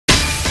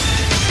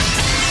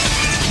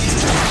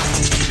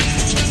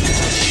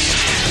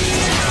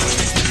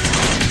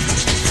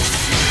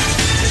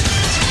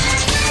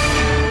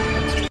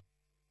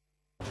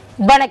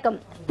வணக்கம்.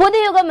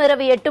 புதுயுகம்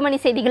இரவு 8 மணி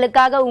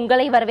செய்திகளுக்காக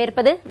உங்களை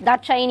வரவேற்பது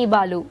தாட்சாயினி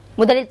பாலு.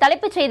 முதலில்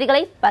தலைப்புச்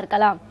செய்திகளை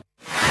பார்க்கலாம்.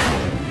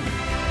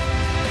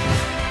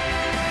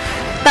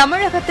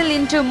 தமிழகத்தில்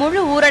இன்று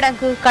முழு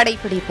ஊரடங்கு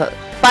கடைபிடிப்பு.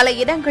 பல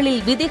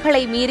இடங்களில்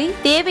விதிகளை மீறி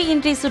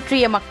தேவையின்றி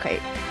சுற்றிய மக்கள்.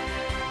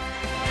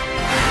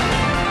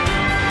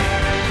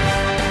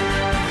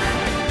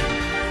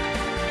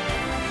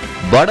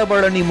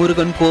 வடபழனி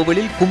முருகன்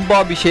கோவிலில்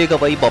கும்பாபிஷேக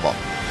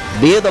வைபவம்.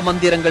 வேத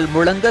மந்திரங்கள்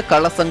முழங்க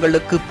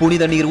கலசங்களுக்கு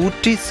புனித நீர்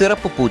ஊற்றி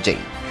சிறப்பு பூஜை.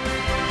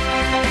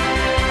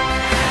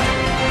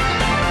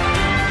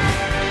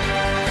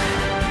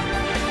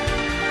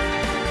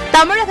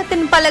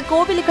 தமிழகத்தின் பல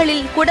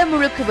கோவில்களில்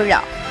குடமுழுக்கு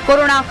விழா.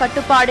 கொரோனா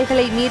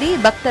கட்டுப்பாடுகளை மீறி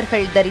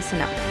பக்தர்கள்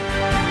தரிசனம்.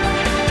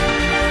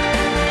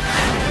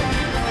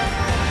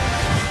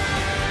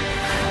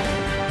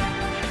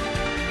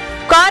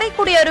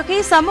 காரைக்குடி அருகே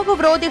சமூக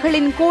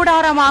விரோதிகளின்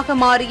கூடாரமாக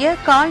மாறிய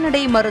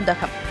கால்நடை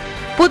மருந்தகம்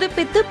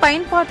புதுப்பித்து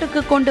பயன்பாட்டுக்கு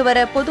கொண்டுவர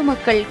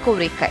பொதுமக்கள்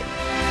கோரிக்கை.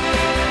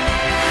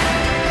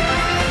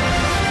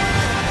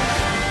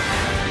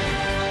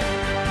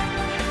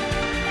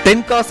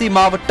 தென்காசி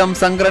மாவட்டம்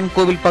சங்கரன்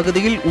கோவில்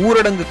பகுதியில்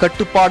ஊரடங்கு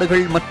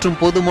கட்டுப்பாடுகள் மற்றும்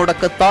பொது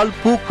முடக்கத்தால்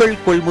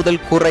பூக்கள்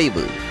கொள்முதல்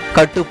குறைவு.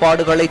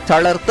 கட்டுப்பாடுகளை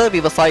தளர்த்த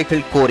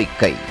விவசாயிகள்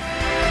கோரிக்கை.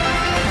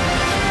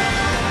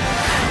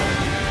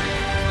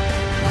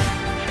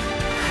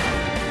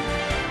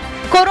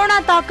 கொரோனா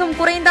தாக்கம்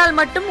குறைந்தால்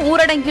மட்டும்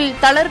ஊரடங்கில்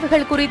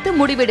தளர்வுகள் குறித்து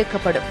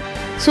முடிவெடுக்கப்படும்.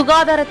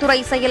 சுகாதாரத்துறை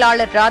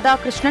செயலாளர்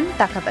ராதாகிருஷ்ணன்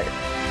தகவல்.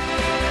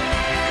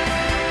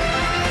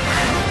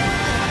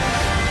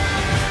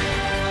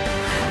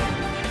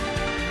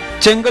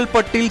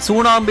 செங்கல்பட்டில்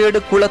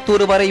சூனாம்பேடு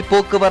குளத்தூர் வரை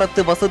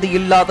போக்குவரத்து வசதி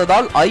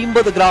இல்லாததால்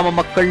 50 கிராம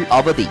மக்கள்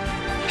அவதி.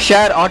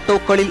 ஷேர்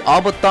ஆட்டோக்களில்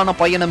ஆபத்தான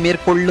பயணம்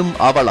மேற்கொள்ளும்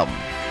அவலம்.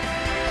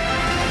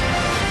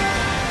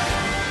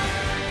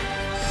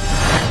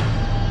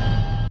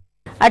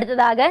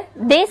 அடுத்ததாக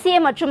தேசிய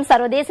மற்றும்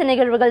சர்வதேச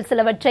நிகழ்வுகள்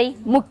சிலவற்றை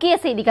முக்கிய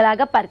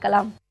செய்திகளாக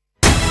பார்க்கலாம்.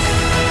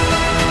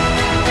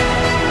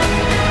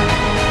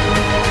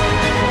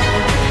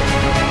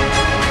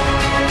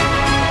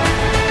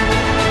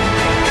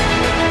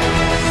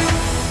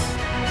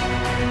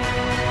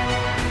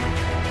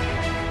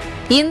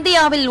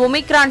 இந்தியாவில்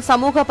ஒமிக்ரான்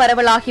சமூக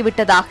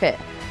பரவலாகிவிட்டதாக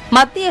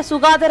மத்திய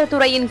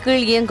சுகாதாரத்துறையின்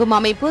கீழ் இயங்கும்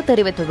அமைப்பு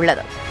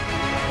தெரிவித்துள்ளது.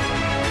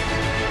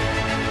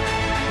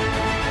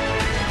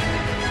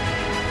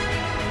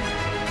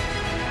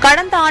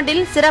 கடந்த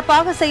ஆண்டில்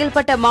சிறப்பாக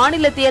செயல்பட்ட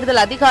மாநில தேர்தல்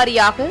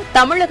அதிகாரியாக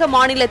தமிழக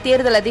மாநில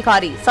தேர்தல்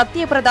அதிகாரி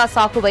சத்யபிரதா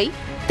சாஹூவை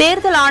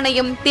தேர்தல்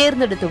ஆணையம்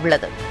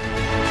தேர்ந்தெடுத்துள்ளது.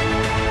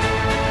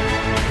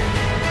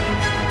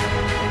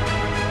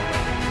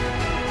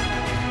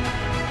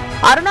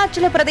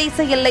 அருணாச்சல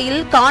பிரதேச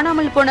எல்லையில்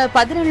காணாமல் போன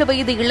 17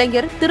 வயது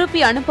இளைஞர்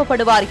திருப்பி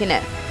அனுப்பப்படுவார் என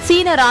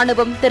சீன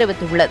ராணுவம்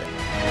தெரிவித்துள்ளது.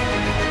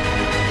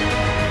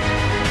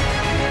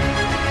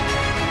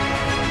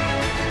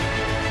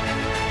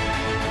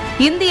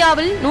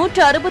 இந்தியாவில்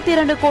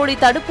 162 கோடி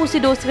தடுப்பூசி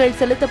டோஸ்கள்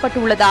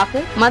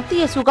செலுத்தப்பட்டுள்ளதாக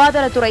மத்திய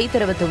சுகாதாரத்துறை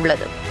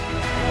தெரிவித்துள்ளது.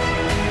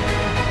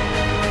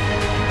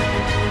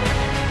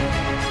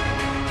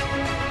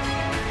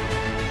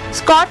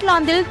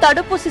 ஸ்காட்லாந்தில்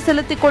தடுப்பூசி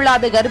செலுத்திக்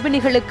கொள்ளாத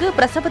கர்ப்பிணிகளுக்கு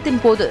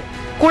பிரசவத்தின் போது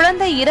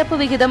குழந்தை இறப்பு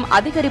விகிதம்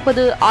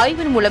அதிகரிப்பது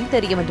ஆய்வின் மூலம்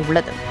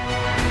தெரியவந்துள்ளது.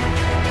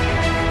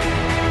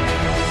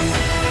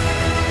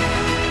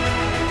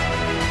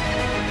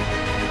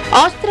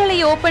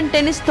 ஆஸ்திரேலிய ஓபன்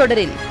டென்னிஸ்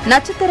தொடரில்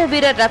நட்சத்திர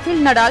வீரர்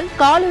ரஃபேல் நடால்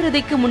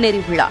காலிறுதிக்கு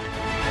முன்னேறியுள்ளார்.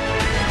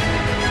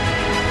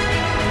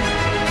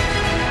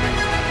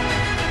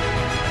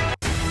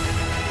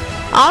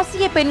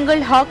 ஆசிய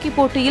பெண்கள் ஹாக்கி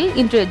போட்டியில்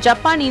இன்று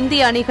ஜப்பான்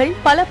இந்திய அணிகள்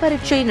பல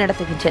பரீட்சை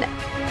நடத்துகின்றன.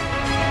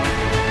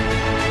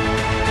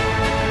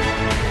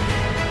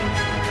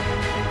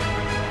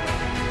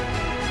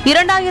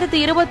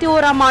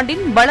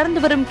 ஆண்டின்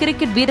வளர்ந்து வரும்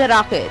கிரிக்கெட்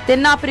வீரராக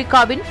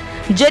தென்னாப்பிரிக்காவின்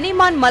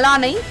ஜெனிமான்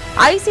மலானை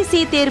ஐசிசி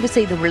தேர்வு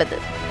செய்துள்ளது.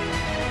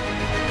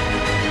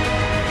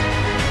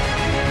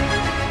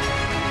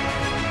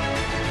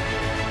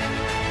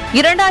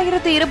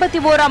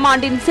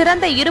 ஆண்டின்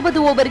சிறந்த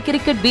 20 ஓவர்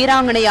கிரிக்கெட்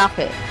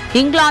வீராங்கனையாக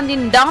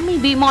இங்கிலாந்தின் டாமி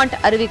பீமாண்ட்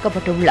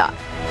அறிவிக்கப்பட்டுள்ளார்.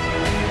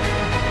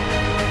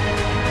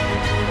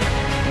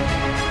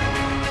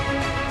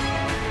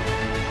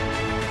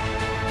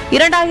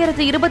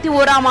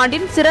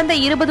 ஆண்டின் சிறந்த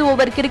 20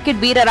 ஓவர்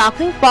கிரிக்கெட்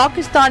வீரராக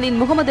பாகிஸ்தானின்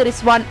முகமது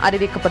ரிஸ்வான்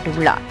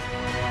அறிவிக்கப்பட்டுள்ளார்.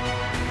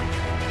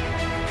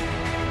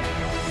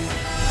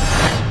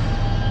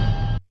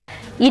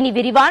 இனி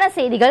விரிவான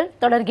செய்திகள்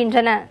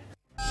தொடர்கின்றன.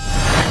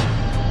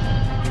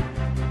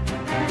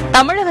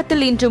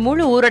 தமிழகத்தில் இன்று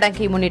முழு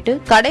ஊரடங்கை முன்னிட்டு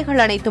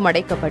கடைகள் அனைத்தும்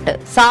அடைக்கப்பட்டு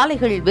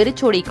சாலைகள்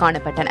வெறிச்சோடி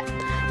காணப்பட்டன.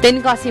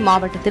 தென்காசி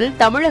மாவட்டத்தில்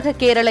தமிழக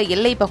கேரள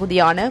எல்லைப்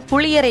பகுதியான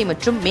புளியரை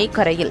மற்றும்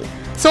மேக்கரையில்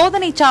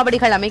சோதனைச்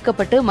சாவடிகள்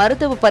அமைக்கப்பட்டு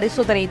மருத்துவ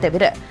பரிசோதனை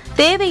தவிர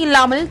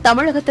தேவையில்லாமல்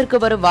தமிழகத்திற்கு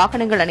வரும்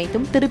வாகனங்கள்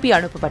அனைத்தும் திருப்பி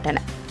அனுப்பப்பட்டன.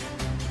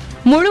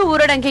 முழு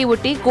ஊரடங்கை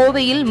ஒட்டி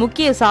கோவையில்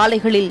முக்கிய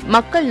சாலைகளில்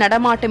மக்கள்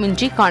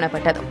நடமாட்டமின்றி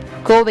காணப்பட்டது.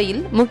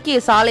 கோவையில் முக்கிய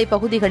சாலை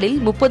பகுதிகளில்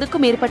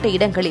 30க்கும் மேற்பட்ட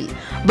இடங்களில்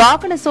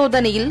வாகன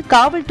சோதனையில்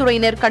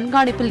காவல்துறையினர்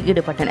கண்காணிப்பில்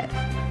ஈடுபட்டனர்.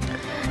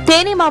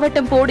 தேனி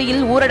மாவட்டம்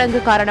போடியில் ஊரடங்கு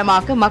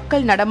காரணமாக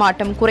மக்கள்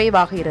நடமாட்டம்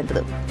குறைவாக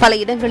இருந்தது. பல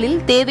இடங்களில்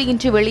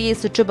தேவையின்றி வெளியே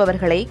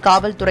சுற்றுபவர்களை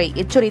காவல்துறை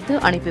எச்சரித்து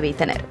அனுப்பி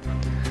வைத்தனர்.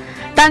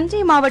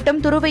 தஞ்சை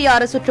மாவட்டம்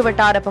துருவையாறு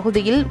சுற்றுவட்டார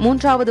பகுதியில்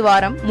 3வது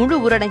வாரம் முழு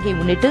ஊரடங்கை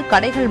முன்னிட்டு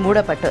கடைகள்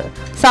மூடப்பட்டு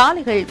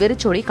சாலைகள்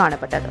வெறிச்சோடி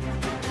காணப்பட்டது.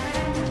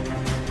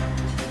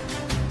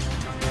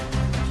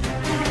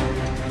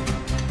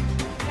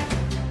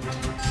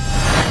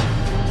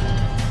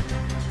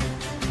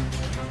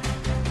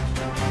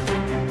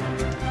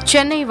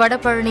 சென்னை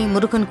வடபழனி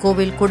முருகன்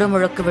கோவில்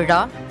குடமுழக்கு விழா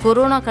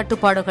கொரோனா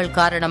கட்டுப்பாடுகள்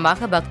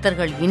காரணமாக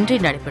பக்தர்கள் இன்றி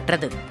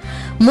நடைபெற்றது.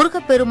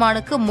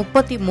 முருகப்பெருமானுக்கு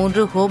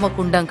 33 ஹோம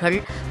குண்டங்கள்,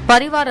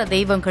 பரிவார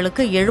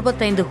தெய்வங்களுக்கு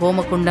 75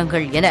 ஹோம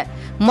குண்டங்கள் என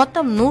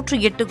மொத்தம்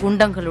 108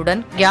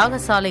 குண்டங்களுடன்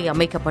யாகசாலை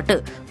அமைக்கப்பட்டு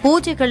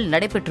பூஜைகள்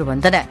நடைபெற்று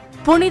வந்தன.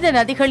 புனித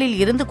நதிகளில்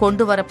இருந்து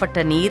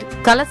கொண்டுவரப்பட்ட நீர்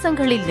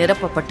கலசங்களில்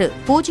நிரப்பப்பட்டு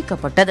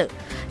பூஜிக்கப்பட்டது.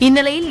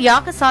 இந்நிலையில்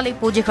யாகசாலை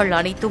பூஜைகள்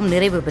அனைத்தும்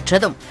நிறைவு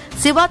பெற்றதும்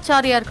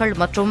சிவாச்சாரியார்கள்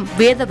மற்றும்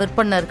வேத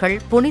விற்பன்னர்கள்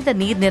புனித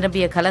நீர்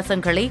நிரம்பிய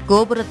கலசங்களை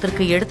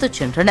கோபுரத்திற்கு எடுத்துச்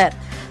சென்றனர்.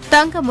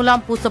 தங்க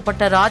முலாம்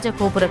பூசப்பட்ட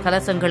ராஜகோபுர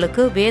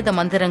கலசங்களுக்கு வேத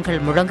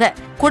மந்திரங்கள் முழங்க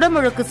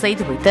குடமுழக்கு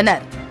செய்து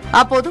வைத்தனர்.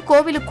 அப்போது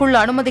கோவிலுக்குள்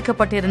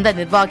அனுமதிக்கப்பட்டிருந்த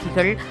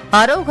நிர்வாகிகள்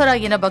அரோகரா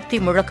என பக்தி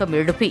முழக்கம்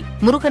எழுப்பி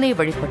முருகனை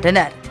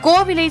வழிபட்டனர்.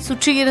 கோவிலை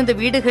சுற்றியிருந்த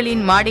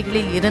வீடுகளின்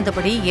மாடிகளில்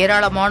இருந்தபடி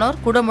ஏராளமானோர்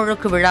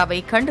குடமுழக்கு விழாவை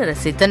கண்டு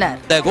ரசித்தனர்.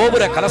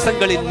 கோபுர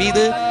கலசங்களின்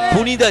மீது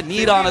புனித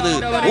நீரானது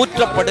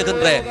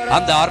ஊற்றப்படுகின்ற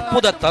அந்த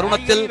அற்புத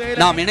தருணத்தில்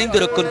நாம்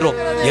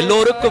இணைந்திருக்கின்றோம்.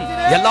 எல்லோருக்கும்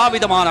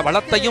எல்லாவிதமான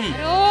வளத்தையும்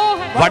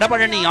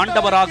வடபழனி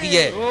ஆண்டவராகிய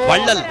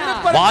வள்ளல்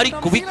வாரி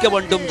குவிக்க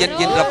வேண்டும்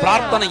என்கின்ற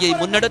பிரார்த்தனையை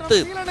முன்னெடுத்து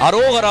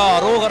அரோகரா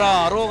அரோகரா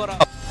அரோகரா.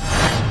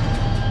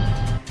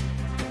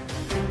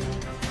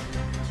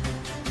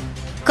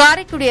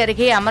 காரைக்குடி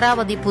அருகே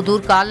அமராவதி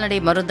புதூர் கால்நடை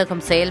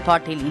மருந்தகம்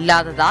செயல்பாட்டில்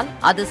இல்லாததால்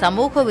அது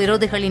சமூக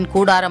விரோதிகளின்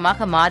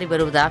கூடாரமாக மாறி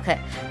வருவதாக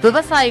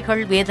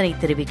விவசாயிகள் வேதனை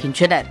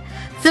தெரிவிக்கின்றனர்.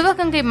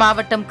 சிவகங்கை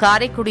மாவட்டம்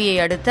காரைக்குடியை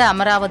அடுத்த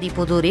அமராவதி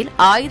புதூரில்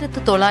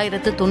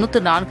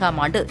 1994ஆம்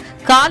ஆண்டு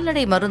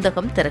கால்நடை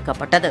மருந்தகம்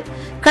திறக்கப்பட்டது.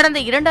 கடந்த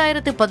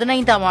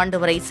 2015ஆம் ஆண்டு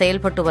வரை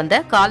செயல்பட்டு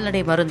வந்த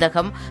கால்நடை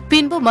மருந்தகம்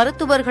பின்பு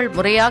மருத்துவர்கள்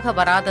முறையாக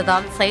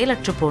வராததால்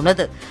செயலற்று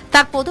போனது.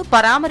 தற்போது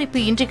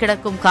பராமரிப்பு இன்றி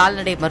கிடக்கும்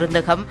கால்நடை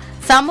மருந்தகம்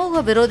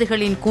சமூக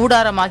விரோதிகளின்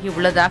கூடாரமாகி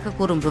உள்ளதாக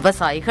கூறும்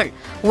விவசாயிகள்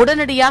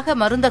உடனடியாக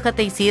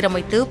மருந்தகத்தை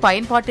சீரமைத்து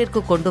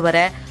பயன்பாட்டிற்கு கொண்டுவர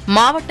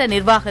மாவட்ட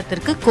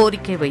நிர்வாகத்திற்கு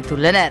கோரிக்கை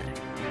வைத்துள்ளனர்.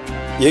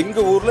 எங்க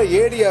ஊர்ல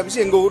ஏடி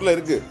ஆபீஸ் எங்க ஊர்ல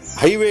இருக்கு,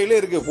 ஹைவேல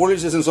இருக்கு.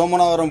 Police station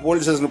Somanathapuram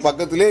police station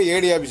பக்கத்திலே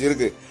ஏடி ஆபீஸ்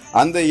இருக்கு.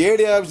 அந்த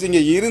ஏடி ஆபீஸ்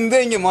இங்க இருந்தே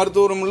இங்க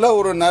மருத்துவரும் இல்ல,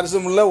 ஒரு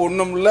நர்ஸும் இல்ல,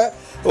 ஒண்ணும் இல்ல,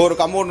 ஒரு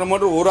கம்பவுண்டர்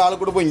மட்டும் ஒரு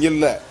ஆள் கூட இங்க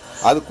இல்ல.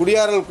 அது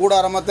குடியாரல்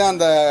கூடாரமா தான்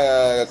அந்த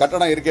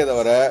கட்டடம் இருக்கே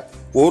தவிர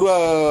ஒரு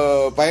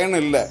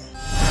பயனும் இல்லை.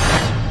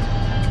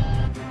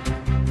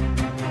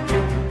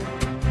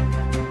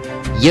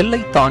 எல்லை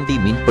தாண்டி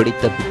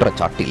மீன்பிடித்த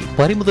குற்றச்சாட்டில்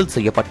பறிமுதல்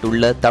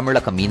செய்யப்பட்டுள்ள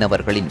தமிழக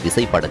மீனவர்களின்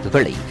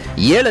விசைப்படகுகளை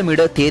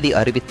ஏலமிட தேதி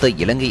அறிவித்த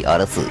இலங்கை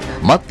அரசு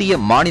மத்திய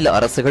மாநில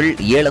அரசுகள்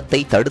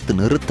ஏலத்தை தடுத்து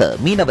நிறுத்த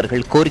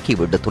மீனவர்கள் கோரிக்கை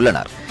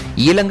விடுத்துள்ளனர்.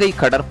 இலங்கை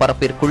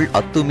கடற்பரப்பிற்குள்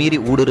அத்துமீறி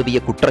ஊடுருவிய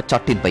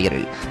குற்றச்சாட்டின்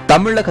பெயரில்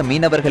தமிழக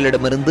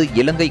மீனவர்களிடமிருந்து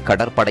இலங்கை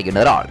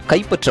கடற்படையினரால்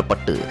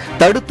கைப்பற்றப்பட்டு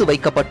தடுத்து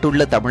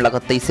வைக்கப்பட்டுள்ள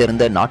தமிழகத்தை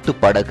சேர்ந்த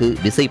நாட்டுப்படகு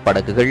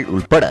விசைப்படகுகள்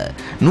உட்பட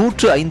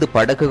 105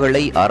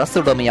 படகுகளை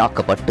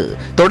அரசுடைமையாக்கப்பட்டு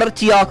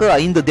தொடர்ச்சியாக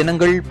 5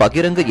 தினங்கள்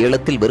பகிரங்க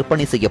ஏலத்தில்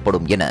விற்பனை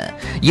செய்யப்படும் என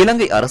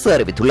இலங்கை அரசு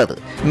அறிவித்துள்ளது.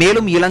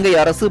 மேலும் இலங்கை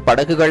அரசு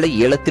படகுகளை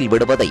ஏலத்தில்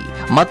விடுவதை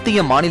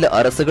மத்திய மாநில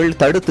அரசுகள்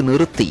தடுத்து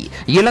நிறுத்தி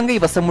இலங்கை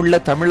வசமுள்ள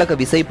தமிழக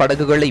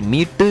விசைப்படகுகளை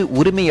மீட்டு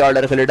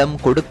உரிமையாளர்களிடம்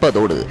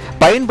கொடுப்பதோடு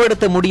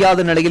பயன்படுத்த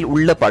முடியாத நிலையில்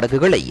உள்ள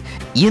படகுகளை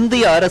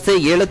இந்திய அரசே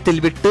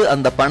ஏலத்தில் விட்டு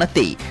அந்த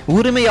பணத்தை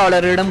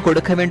உரிமையாளரிடம்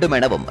கொடுக்க வேண்டும்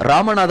எனவும்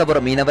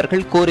ராமநாதபுரம்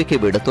மீனவர்கள் கோரிக்கை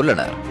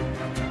விடுத்துள்ளனர்.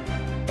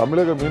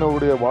 தமிழக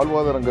மீனவருடைய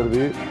வாழ்வாதாரம்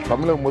கருதி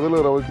தமிழக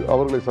முதல்வர்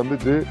அவர்களை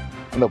சந்தித்து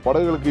அந்த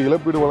படகுகளுக்கு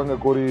இழப்பீடு வழங்க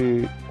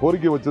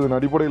கோரிக்கை வச்சதன்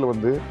அடிப்படையில்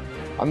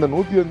அந்த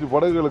 105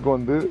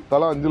 படகுகளுக்கு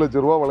தலா 5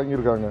 லட்சம் ரூபா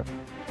வழங்கியிருக்காங்க.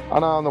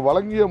 ஆனால் அந்த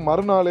வழங்கிய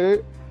மறுநாளே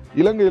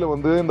இலங்கையில்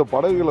இந்த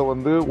படகுகளை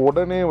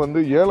உடனே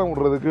ஏலம்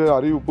விடுறதுக்கு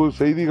அறிவிப்பு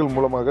செய்திகள்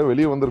மூலமாக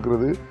வெளியே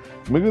வந்திருக்கிறது.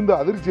 மிகுந்த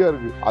அதிர்ச்சியாக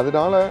இருக்குது.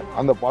 அதனால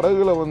அந்த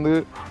படகுகளை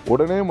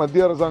உடனே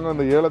மத்திய அரசாங்கம்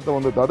அந்த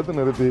ஏலத்தை தடுத்து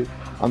நிறுத்தி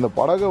அந்த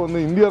படகை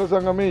இந்திய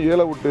அரசாங்கமே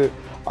ஏல விட்டு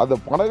அந்த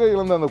படகை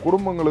இழந்த அந்த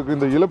குடும்பங்களுக்கு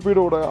இந்த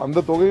இழப்பீடோட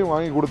அந்த தொகையும்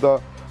வாங்கி கொடுத்தா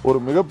ஒரு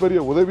மிகப்பெரிய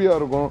உதவியாக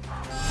இருக்கும்.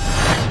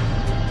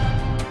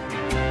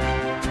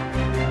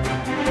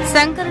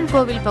 சங்கரன்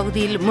கோவில்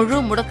பகுதியில் முழு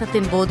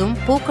முடக்கத்தின் போதும்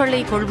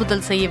பூக்களை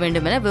கொள்முதல் செய்ய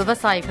வேண்டும் என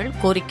விவசாயிகள்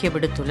கோரிக்கை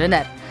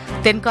விடுத்துள்ளனர்.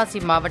 தென்காசி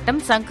மாவட்டம்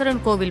சங்கரன்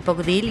கோவில்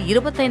பகுதியில்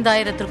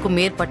 25,000க்கும்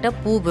மேற்பட்ட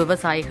பூ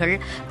விவசாயிகள்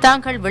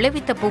தாங்கள்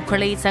விளைவித்த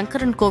பூக்களை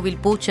சங்கரன் கோவில்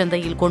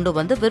பூச்சந்தையில் கொண்டு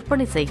வந்து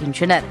விற்பனை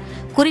செய்கின்றனர்.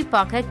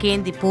 குறிப்பாக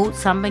கேந்திப்பூ,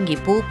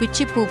 சம்பங்கிப்பூ,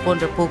 பிச்சிப்பூ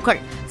போன்ற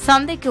பூக்கள்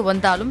சந்தைக்கு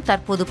வந்தாலும்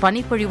தற்போது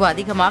பனிப்பொழிவு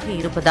அதிகமாக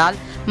இருப்பதால்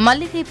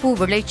மல்லிகைப்பூ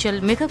விளைச்சல்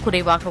மிக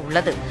குறைவாக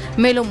உள்ளது.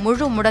 மேலும்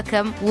முழு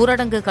முடக்கம்,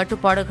 ஊரடங்கு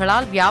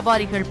கட்டுப்பாடுகளால்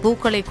வியாபாரிகள்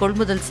பூக்களை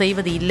கொள்முதல்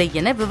செய்வது இல்லை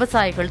என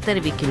விவசாயிகள்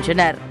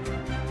தெரிவிக்கின்றனர்.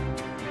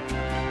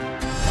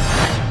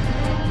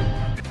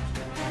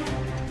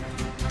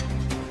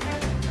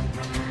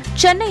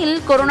 சென்னையில்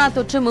கொரோனா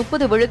தொற்று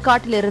 30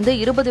 விழுக்காட்டிலிருந்து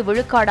 20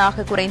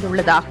 விழுக்காடாக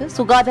குறைந்துள்ளதாக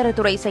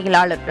சுகாதாரத்துறை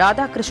செயலாளர்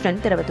ராதாகிருஷ்ணன்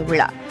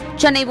தெரிவித்துள்ளார்.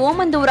 சென்னை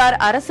ஓமந்தூரார்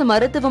அரசு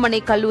மருத்துவமனை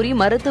கல்லூரி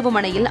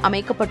மருத்துவமனையில்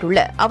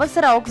அமைக்கப்பட்டுள்ள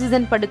அவசர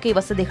ஆக்ஸிஜன் படுக்கை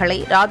வசதிகளை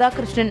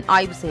ராதாகிருஷ்ணன்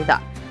ஆய்வு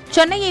செய்தார்.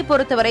 சென்னையை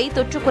பொறுத்தவரை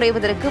தொற்று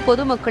குறைவதற்கு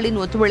பொதுமக்களின்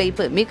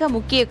ஒத்துழைப்பு மிக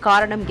முக்கிய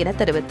காரணம் என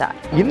தெரிவித்தார்.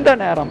 இந்த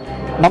நேரம்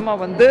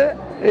நம்ம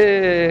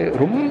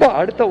ரொம்ப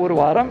அடுத்த ஒரு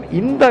வாரம்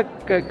இந்த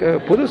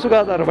பொது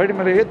சுகாதார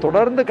வழிமுறையை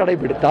தொடர்ந்து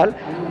கடைபிடித்தால்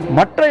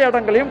மற்ற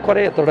இடங்களையும்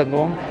குறைய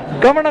தொடங்கும்.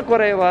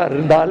 கவனக்குறைவாக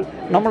இருந்தால்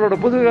நம்மளோட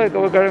பொது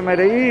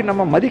வழிமுறையை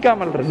நம்ம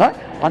மதிக்காமல் இருந்தால்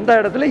அந்த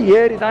இடத்துல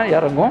ஏறி தான்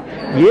இறங்கும்.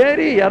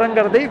 ஏறி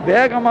இறங்குறதை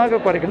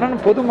வேகமாக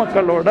குறைக்கணும்.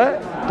 பொதுமக்களோட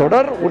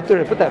தொடர்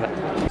ஒத்துழைப்பு தேவை.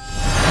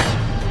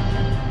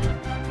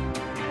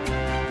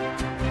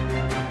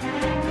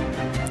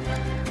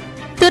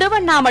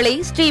 திருவண்ணாமலை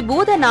ஸ்ரீ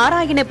பூத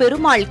நாராயண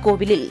பெருமாள்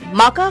கோவிலில்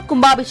மகா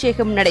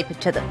கும்பாபிஷேகம்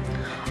நடைபெற்றது.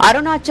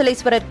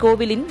 அருணாச்சலேஸ்வரர்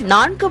கோவிலின்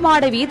 4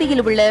 மாட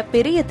வீதியில் உள்ள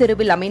பெரிய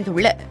தெருவில்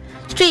அமைந்துள்ள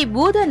ஸ்ரீ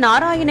பூத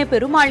நாராயண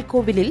பெருமாள்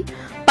கோவிலில்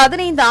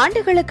 15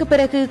 ஆண்டுகளுக்கு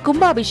பிறகு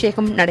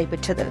கும்பாபிஷேகம்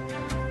நடைபெற்றது.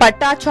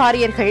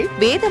 பட்டாச்சாரியர்கள்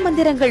வேத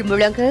மந்திரங்கள்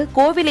முழங்க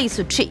கோவிலை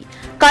சுற்றி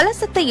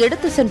கலசத்தை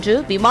எடுத்து சென்று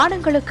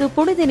விமானங்களுக்கு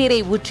புனித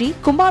நீரை ஊற்றி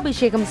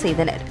கும்பாபிஷேகம்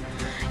செய்தனர்.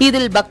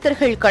 இதில்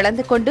பக்தர்கள்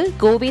கலந்து கொண்டு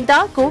கோவிந்தா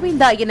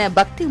கோவிந்தா என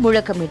பக்தி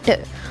முழக்கமிட்டு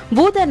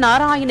பூத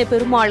நாராயண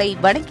பெருமாளை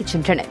வணங்கிச்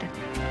சென்றனர்.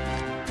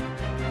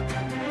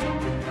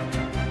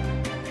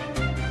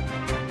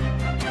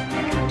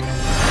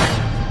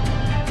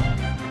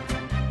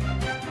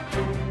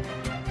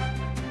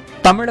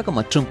 தமிழகம்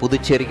மற்றும்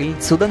புதுச்சேரியில்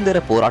சுதந்திர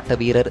போராட்ட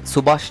வீரர்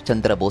சுபாஷ்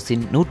சந்திர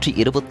போஸின்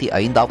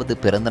 125வது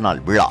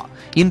பிறந்தநாள் விழா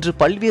இன்று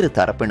பல்வேறு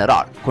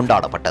தரப்பினரால்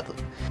கொண்டாடப்பட்டது.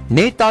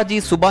 நேதாஜி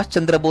சுபாஷ்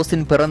சந்திர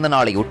போஸின் பிறந்த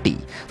நாளையொட்டி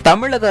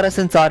தமிழக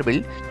அரசின்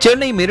சார்பில்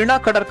சென்னை மெரினா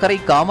கடற்கரை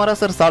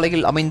காமராசர்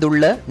சாலையில்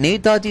அமைந்துள்ள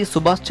நேதாஜி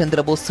சுபாஷ்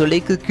சந்திர போஸ்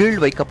சிலைக்கு கீழ்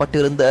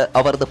வைக்கப்பட்டிருந்த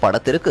அவரது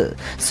படத்திற்கு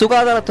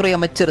சுகாதாரத்துறை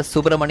அமைச்சர்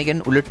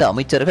சுப்பிரமணியன் உள்ளிட்ட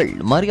அமைச்சர்கள்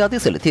மரியாதை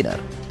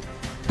செலுத்தினர்.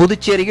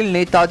 புதுச்சேரியில்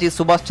நேதாஜி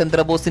சுபாஷ்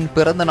சந்திர போஸின்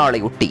பிறந்த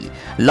நாளையொட்டி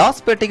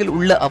லாஸ்பேட்டையில்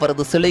உள்ள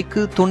அவரது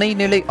சிலைக்கு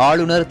துணைநிலை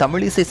ஆளுநர்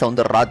தமிழிசை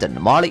சவுந்தரராஜன்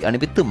மாலை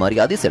அணிவித்து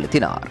மரியாதை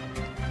செலுத்தினார்.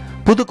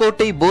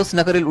 புதுக்கோட்டை போஸ்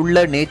நகரில்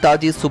உள்ள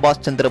நேதாஜி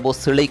சுபாஷ் சந்திர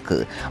போஸ் சிலைக்கு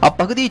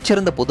அப்பகுதியைச்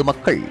சேர்ந்த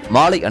பொதுமக்கள்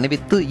மாலை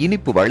அணிவித்து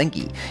இனிப்பு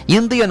வழங்கி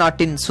இந்திய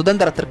நாட்டின்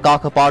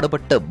சுதந்திரத்திற்காக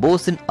பாடுபட்ட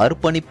போஸின்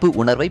அர்ப்பணிப்பு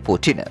உணர்வை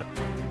போற்றினர்.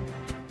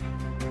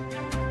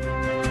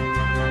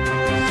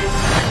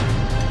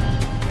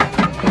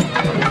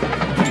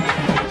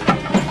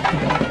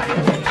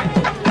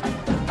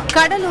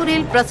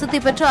 கடலூரில் பிரசித்தி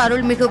பெற்ற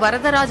அருள்மிகு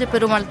வரதராஜ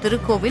பெருமாள்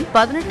திருக்கோவில்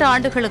 18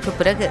 ஆண்டுகளுக்கு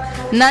பிறகு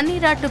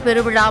நன்னீராட்டு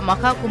பெருவிழா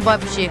மகா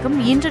கும்பாபிஷேகம்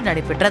இன்று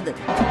நடைபெற்றது.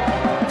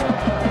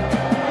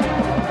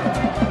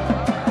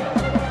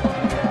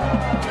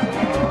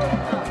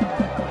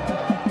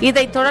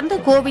 இதைத் தொடர்ந்து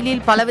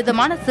கோவிலில்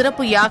பலவிதமான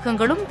சிறப்பு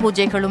யாகங்களும்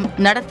பூஜைகளும்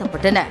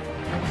நடத்தப்பட்டன.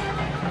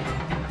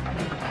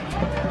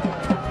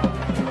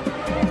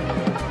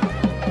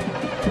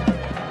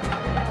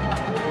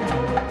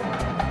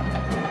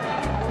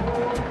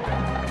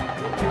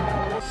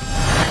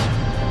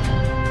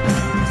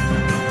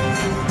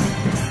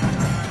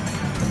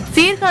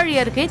 சீர்காழி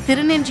அருகே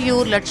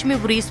திருநெஞ்சியூர்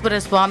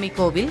லட்சுமிபுரீஸ்வரர் சுவாமி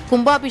கோவில்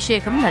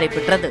கும்பாபிஷேகம்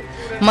நடைபெற்றது.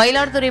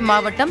 மயிலாடுதுறை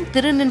மாவட்டம்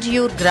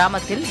திருநெஞ்சியூர்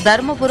கிராமத்தில்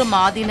தர்மபுரம்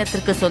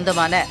ஆதீனத்திற்கு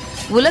சொந்தமான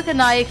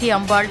உலகநாயகி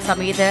அம்பாள்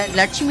சமேத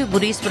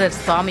லட்சுமிபுரீஸ்வரர்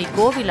சுவாமி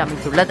கோவில்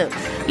அமைந்துள்ளது.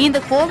 இந்த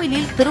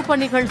கோவிலில்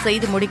திருப்பணிகள்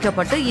செய்து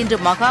முடிக்கப்பட்டு இன்று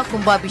மகா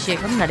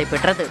கும்பாபிஷேகம்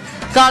நடைபெற்றது.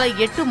 காலை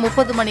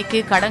 8:30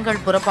 மணிக்கு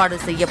கடங்கள் புறப்பாடு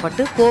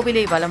செய்யப்பட்டு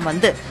கோவிலை வலம்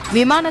வந்து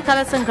விமான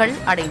கலசங்கள்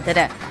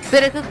அடைந்தன.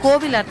 பிறகு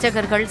கோவில்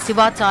அர்ச்சகர்கள்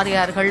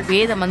சிவாச்சாரியார்கள்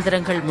வேத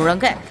மந்திரங்கள்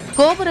முழங்க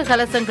கோபுர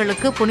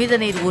கலசங்களுக்கு புனித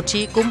நீர்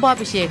ஊற்றி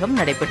கும்பாபிஷேகம்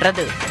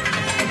நடைபெற்றது.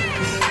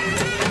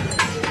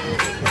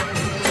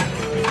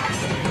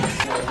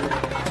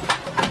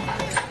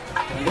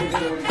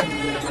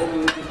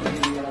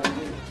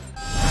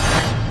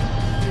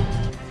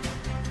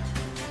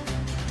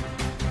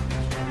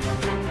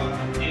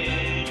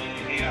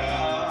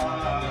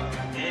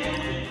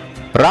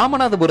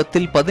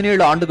 ராமநாதபுரத்தில்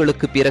 17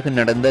 ஆண்டுகளுக்கு பிறகு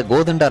நடந்த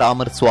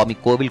கோதண்டராமர் சுவாமி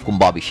கோவில்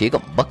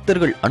கும்பாபிஷேகம்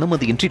பக்தர்கள்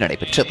அனுமதியின்றி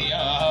நடைபெற்றது.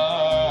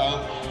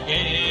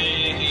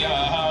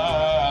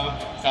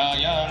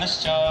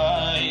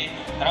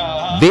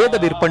 வேத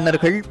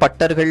விற்பன்னர்கள்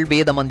பட்டர்கள்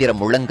வேத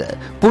மந்திரம் முழங்க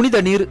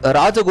புனித நீர்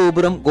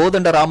ராஜகோபுரம்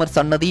கோதண்டராமர்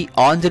சன்னதி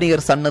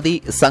ஆஞ்சநேயர் சன்னதி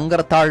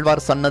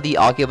சங்கரத்தாழ்வார் சன்னதி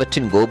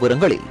ஆகியவற்றின்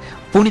கோபுரங்களில்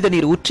புனித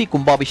நீர் ஊற்றி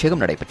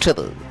கும்பாபிஷேகம்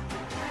நடைபெற்றது.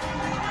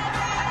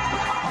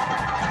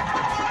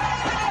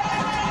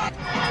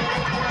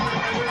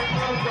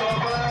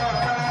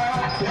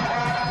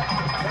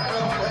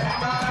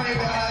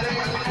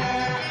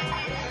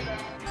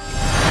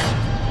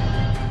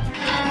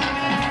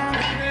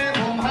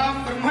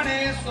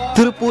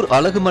 திருப்பூர்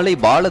அழகுமலை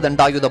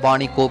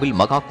பாலதண்டாயுதபாணி கோவில்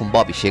மகா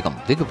கும்பாபிஷேகம்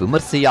வெகு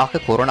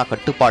விமர்சையாக கொரோனா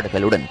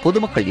கட்டுப்பாடுகளுடன்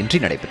பொதுமக்கள் இன்றி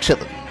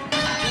நடைபெற்றது.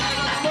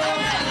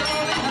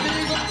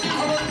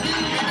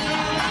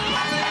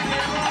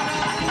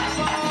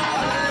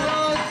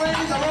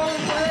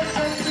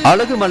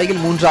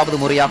 அழகுமலையில் 3வது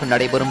முறையாக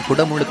நடைபெறும்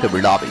குடமுழுக்கு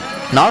விழாவில்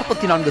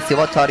 44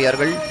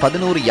 சிவாச்சாரியார்கள்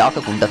 11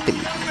 யாக குண்டத்தில்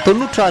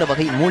 96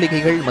 வகை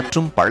மூலிகைகள்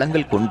மற்றும்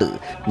பழங்கள் கொண்டு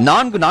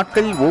 4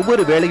 நாட்கள்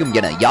ஒவ்வொரு வேளையும்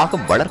என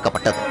யாகம்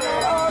வளர்க்கப்பட்டது.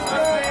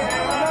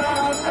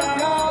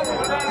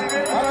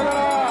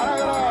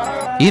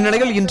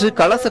 இந்நிலையில் இன்று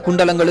கலச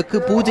குண்டலங்களுக்கு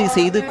பூஜை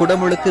செய்து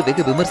குடமுழுக்கு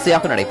வெகு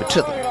விமர்சையாக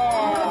நடைபெற்றது.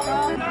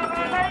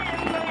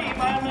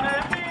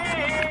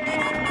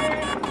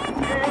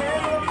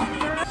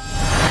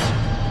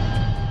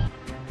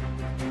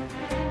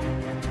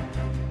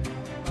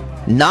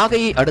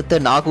 நாகையை அடுத்த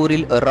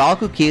நாகூரில்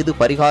ராகு கேது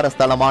பரிகார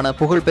ஸ்தலமான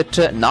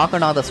புகழ்பெற்ற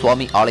நாகநாத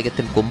சுவாமி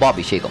ஆலயத்தின்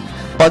கும்பாபிஷேகம்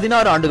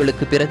 16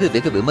 ஆண்டுகளுக்கு பிறகு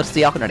வெகு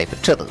விமர்சையாக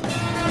நடைபெற்றது.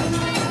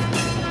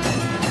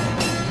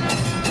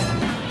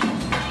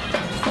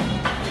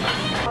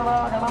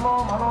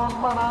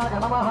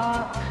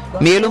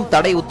 மேலும்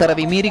தடை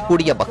உத்தரவை மீறி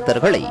கூடிய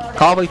பக்தர்களை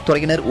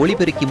காவல்துறையினர்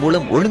ஒலிபெருக்கி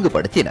மூலம்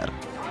ஒழுங்குபடுத்தினர்.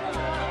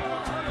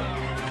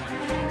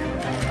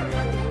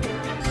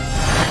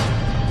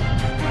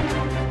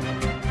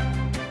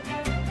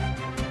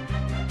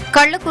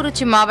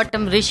 கள்ளக்குறிச்சி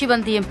மாவட்டம்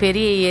ரிஷிவந்தியம்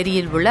பெரிய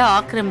ஏரியில் உள்ள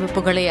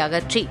ஆக்கிரமிப்புகளை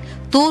அகற்றி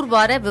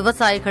தூர்வார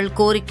விவசாயிகள்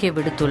கோரிக்கை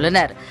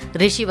விடுத்துள்ளனர்.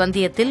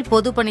 ரிஷிவந்தியத்தில்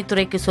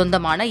பொதுப்பணித்துறைக்கு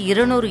சொந்தமான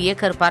 200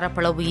 ஏக்கர்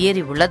பரப்பளவு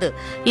ஏரி உள்ளது.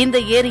 இந்த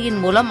ஏரியின்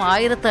மூலம்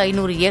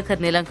 1500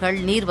 ஏக்கர் நிலங்கள்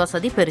நீர்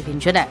வசதி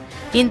பெறுகின்றன.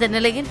 இந்த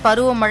நிலையில்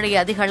பருவமழை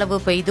அதிக அளவு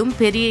பெய்தும்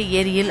பெரிய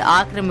ஏரியில்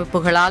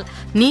ஆக்கிரமிப்புகளால்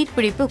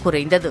நீர்பிடிப்பு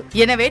குறைந்தது.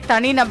 எனவே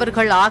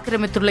தனிநபர்கள்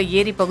ஆக்கிரமித்துள்ள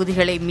ஏரி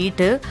பகுதிகளை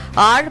மீட்டு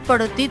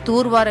ஆழப்படுத்தி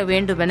தூர்வார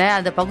வேண்டும் என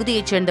அந்த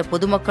பகுதியைச் சேர்ந்த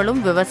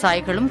பொதுமக்களும்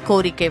விவசாயிகளும்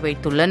கோரிக்கை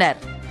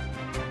வைத்துள்ளனர்.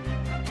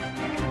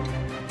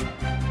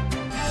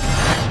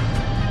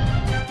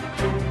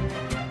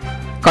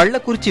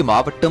 கள்ளக்குறிச்சி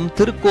மாவட்டம்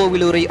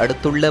திருக்கோவிலூரை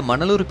அடுத்துள்ள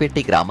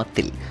மணலூர்பேட்டை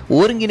கிராமத்தில்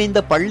ஒருங்கிணைந்த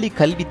பள்ளி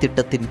கல்வி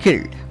திட்டத்தின்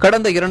கீழ்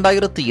கடந்த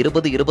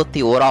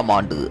 2020-21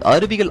 ஆண்டு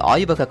அறிவியல்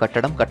ஆய்வக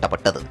கட்டடம்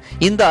கட்டப்பட்டது.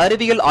 இந்த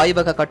அறிவியல்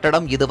ஆய்வக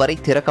கட்டடம் இதுவரை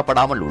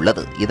திறக்கப்படாமல்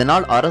உள்ளது.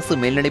 இதனால் அரசு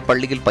மேல்நிலைப்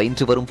பள்ளியில்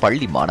பயின்று வரும்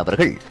பள்ளி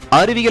மாணவர்கள்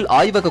அறிவியல்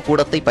ஆய்வக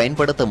கூடத்தை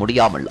பயன்படுத்த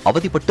முடியாமல்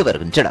அவதிப்பட்டு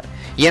வருகின்றனர்.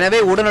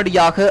 எனவே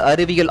உடனடியாக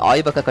அறிவியல்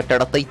ஆய்வக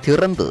கட்டடத்தை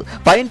திறந்து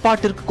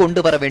பயன்பாட்டிற்கு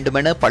கொண்டு வர வேண்டும்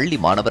என பள்ளி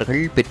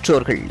மாணவர்கள்,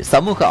 பெற்றோர்கள்,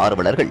 சமூக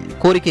ஆர்வலர்கள்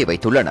கோரிக்கை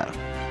வைத்துள்ளனர்.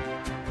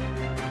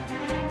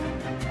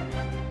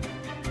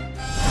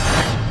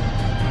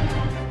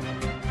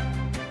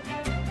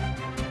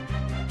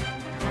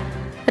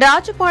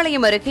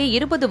 ராஜபாளையம் அருகே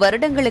 20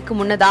 வருடங்களுக்கு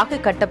முன்னதாக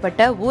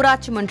கட்டப்பட்ட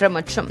ஊராட்சி மன்ற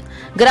மற்றும்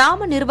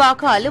கிராம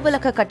நிர்வாக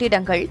அலுவலக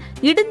கட்டிடங்கள்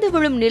இடிந்து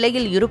விழும்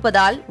நிலையில்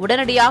இருப்பதால்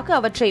உடனடியாக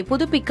அவற்றை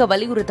புதுப்பிக்க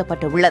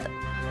வலியுறுத்தப்பட்டுள்ளது.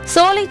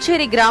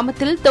 சோலைச்சேரி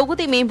கிராமத்தில்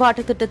தொகுதி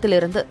மேம்பாட்டு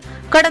திட்டத்திலிருந்து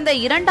கடந்த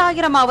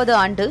 2000வது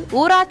ஆண்டு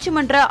ஊராட்சி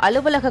மன்ற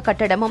அலுவலக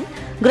கட்டடமும்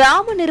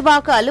கிராம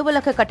நிர்வாக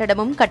அலுவலக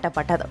கட்டடமும்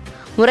கட்டப்பட்டது.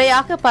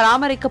 முறையாக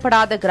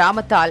பராமரிக்கப்படாத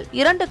கிராமத்தால்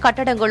 2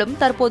 கட்டடங்களும்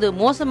தற்போது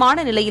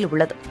மோசமான நிலையில்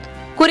உள்ளது.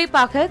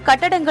 குறிப்பாக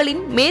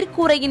கட்டடங்களின்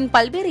மேற்கூரையின்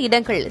பல்வேறு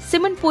இடங்கள்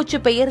சிமெண்ட் பூச்சு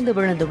பெயர்ந்து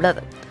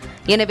விழுந்துள்ளது.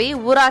 எனவே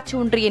ஊராட்சி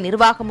ஒன்றிய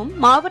நிர்வாகமும்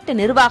மாவட்ட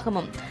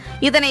நிர்வாகமும்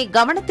இதனை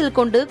கவனத்தில்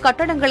கொண்டு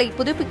கட்டடங்களை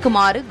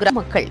புதுப்பிக்குமாறு கிராம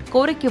மக்கள்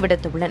கோரிக்கை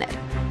விடுத்துள்ளனர்.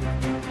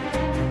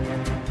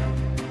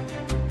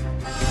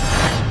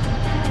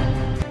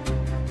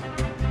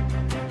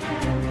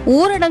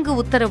 ஊரடங்கு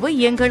உத்தரவு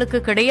எங்களுக்கு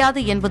கிடையாது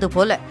என்பது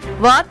போல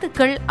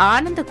வாத்துக்கள்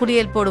ஆனந்த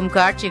குளியல் போடும்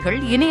காட்சிகள்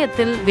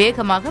இணையத்தில்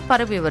வேகமாக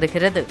பரவி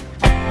வருகிறது.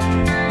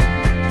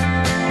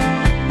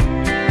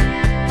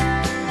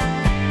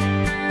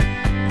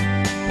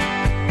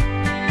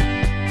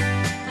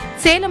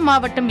 சேலம்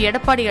மாவட்டம்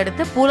எடப்பாடி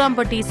அடுத்த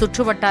பூலாம்பட்டி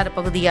சுற்றுவட்டார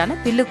பகுதியான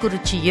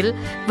பில்லுக்குறிச்சியில்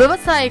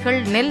விவசாயிகள்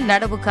நெல்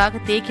நடவுக்காக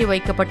தேக்கி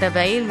வைக்கப்பட்ட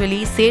வயல்வெளி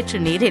சேற்று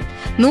நீரில்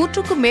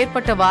 100க்கும்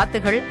மேற்பட்ட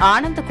வாத்துகள்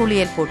ஆனந்த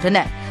குளியல்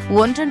போட்டன.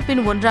 ஒன்றன்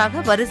பின்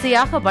ஒன்றாக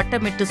வரிசையாக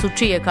வட்டமிட்டு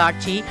சுற்றிய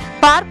காட்சி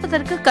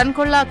பார்ப்பதற்கு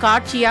கண்கொள்ளா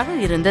காட்சியாக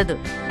இருந்தது.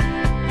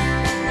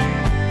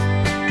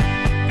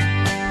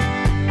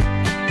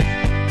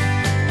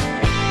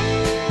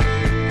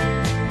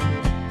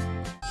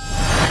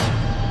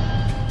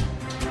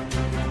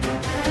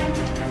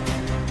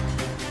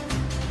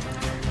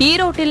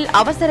 ஈரோட்டில்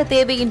அவசர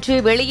தேவையின்றி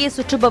வெளியே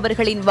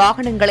சுற்றுபவர்களின்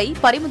வாகனங்களை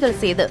பறிமுதல்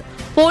செய்து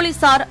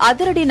போலீசார்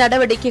அதிரடி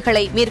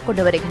நடவடிக்கைகளை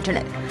மேற்கொண்டு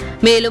வருகின்றனர்.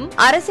 மேலும்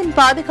அரசின்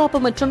பாதுகாப்பு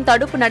மற்றும்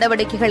தடுப்பு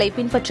நடவடிக்கைகளை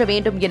பின்பற்ற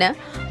வேண்டும் என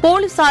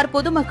போலீசார்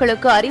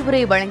பொதுமக்களுக்கு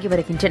அறிவுரை வழங்கி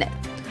வருகின்றனர்.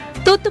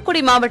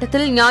 தூத்துக்குடி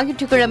மாவட்டத்தில்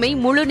ஞாயிற்றுக்கிழமை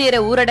முழுநேர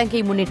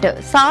ஊரடங்கை முன்னிட்டு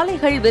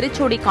சாலைகள்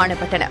வெறிச்சோடி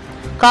காணப்பட்டன.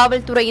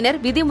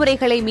 காவல்துறையினர்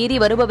விதிமுறைகளை மீறி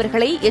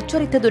வருபவர்களை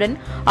எச்சரித்ததுடன்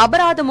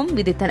அபராதமும்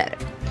விதித்தனர்.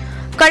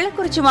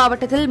 கள்ளக்குறிச்சி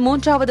மாவட்டத்தில்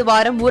 3வது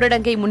வாரம்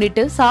ஊரடங்கை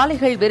முன்னிட்டு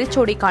சாலைகள்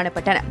வெறிச்சோடி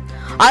காணப்பட்டன.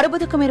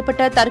 60க்கும்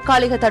மேற்பட்ட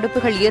தற்காலிக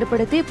தடுப்புகள்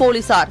ஏற்படுத்தி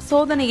போலீசார்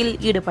சோதனையில்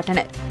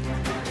ஈடுபட்டனர்.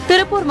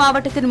 திருப்பூர்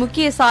மாவட்டத்தின்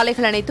முக்கிய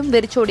சாலைகள் அனைத்தும்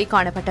வெறிச்சோடி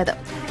காணப்பட்டது.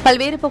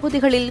 பல்வேறு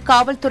பகுதிகளில்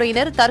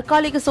காவல்துறையினர்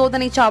தற்காலிக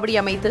சோதனை சாவடி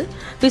அமைத்து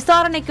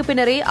விசாரணைக்கு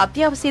பின்னரே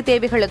அத்தியாவசிய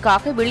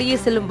தேவைகளுக்காக வெளியே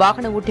செல்லும்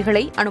வாகன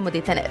ஓட்டிகளை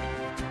அனுமதித்தனர்.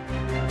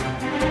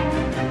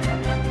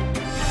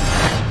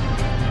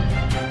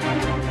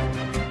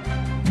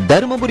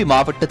 தருமபுரி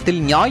மாவட்டத்தில்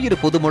ஞாயிறு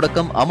பொது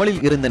முடக்கம்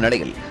அமலில் இருந்த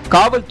நிலையில்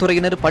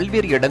காவல்துறையினர்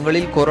பல்வேறு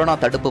இடங்களில் கொரோனா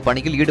தடுப்பு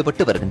பணியில்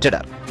ஈடுபட்டு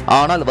வருகின்றனர்.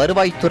 ஆனால்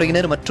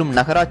வருவாய்த்துறையினர் மற்றும்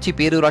நகராட்சி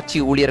பேரூராட்சி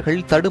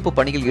ஊழியர்கள் தடுப்பு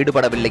பணியில்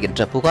ஈடுபடவில்லை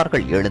என்ற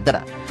புகார்கள்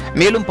எழுந்தன.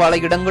 மேலும் பல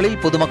இடங்களில்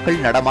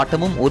பொதுமக்கள்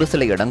நடமாட்டமும் ஒரு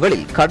சில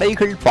இடங்களில்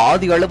கடைகள்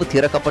பாதி அளவு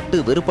திறக்கப்பட்டு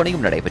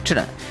விற்பனையும்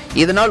நடைபெற்றன.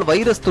 இதனால்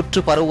வைரஸ்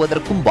தொற்று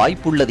பரவுவதற்கும்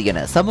வாய்ப்புள்ளது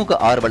என சமூக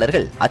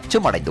ஆர்வலர்கள்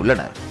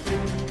அச்சமடைந்துள்ளனர்.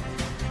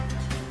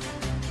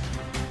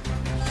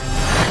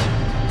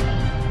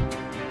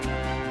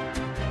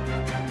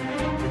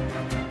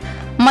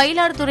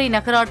 மயிலாடுதுறை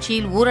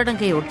நகராட்சியில்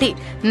ஊரடங்கையொட்டி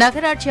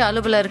நகராட்சி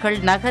அலுவலர்கள்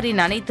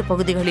நகரின் அனைத்து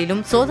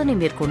பகுதிகளிலும் சோதனை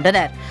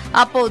மேற்கொண்டனர்.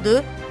 அப்போது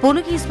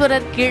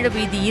புனுகீஸ்வரர் கீழ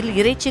வீதியில்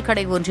இறைச்சி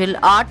கடை ஒன்றில்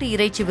ஆட்டு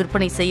இறைச்சி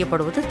விற்பனை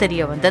செய்யப்படுவது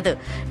தெரியவந்தது.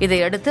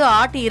 இதையடுத்து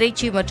ஆட்டு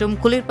இறைச்சி மற்றும்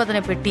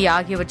குளிர்பதன பெட்டி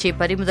ஆகியவற்றை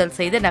பறிமுதல்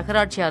செய்த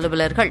நகராட்சி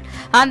அலுவலர்கள்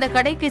அந்த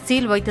கடைக்கு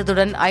சீல்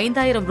வைத்ததுடன்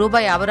 5000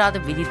 ரூபாய்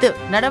அபராதம் விதித்து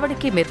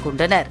நடவடிக்கை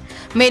மேற்கொண்டனர்.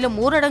 மேலும்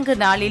ஊரடங்கு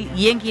நாளில்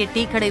இயங்கிய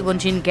டீ கடை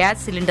ஒன்றின்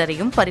கேஸ்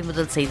சிலிண்டரையும்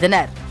பறிமுதல்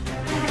செய்தனர்.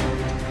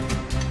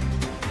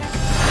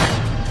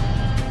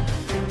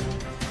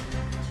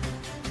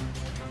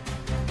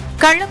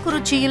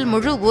 கள்ளக்குறிச்சியில்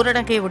முழு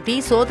ஊரடங்கை ஒட்டி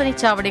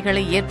சோதனைச்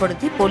சாவடிகளை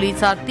ஏற்படுத்தி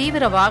போலீசார்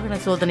தீவிர வாகன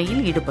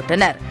சோதனையில்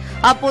ஈடுபட்டனர்.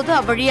 அப்போது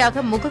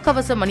அவ்வழியாக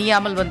முகக்கவசம்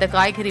அணியாமல் வந்த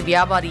காய்கறி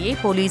வியாபாரியை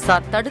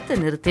போலீசார் தடுத்து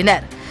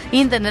நிறுத்தினர்.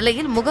 இந்த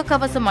நிலையில்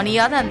முகக்கவசம்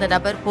அணியாத அந்த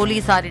நபர்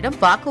போலீசாரிடம்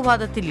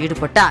வாக்குவாதத்தில்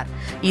ஈடுபட்டார்.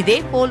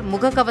 இதேபோல்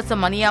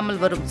முகக்கவசம்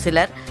அணியாமல் வரும்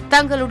சிலர்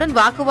தங்களுடன்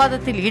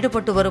வாக்குவாதத்தில்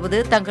ஈடுபட்டு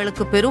வருவது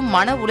தங்களுக்கு பெரும்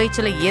மன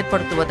உளைச்சலை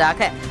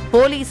ஏற்படுத்துவதாக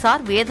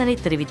போலீசார் வேதனை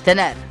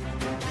தெரிவித்தனர்.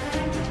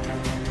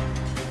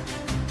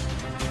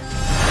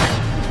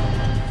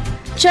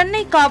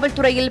 சென்னை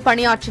காவல்துறையில்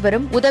பணியாற்றி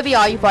வரும் உதவி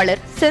ஆய்வாளர்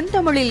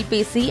செந்தமிழில்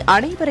பேசி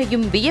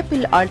அனைவரையும்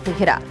வியப்பில்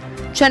ஆழ்த்துகிறார்.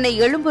 சென்னை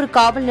எழும்பூர்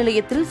காவல்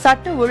நிலையத்தில்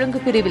சட்ட ஒழுங்கு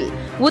பிரிவில்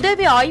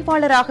உதவி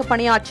ஆய்வாளராக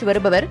பணியாற்றி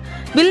வருபவர்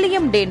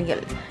வில்லியம்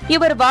டேனியல்.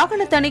 இவர்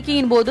வாகன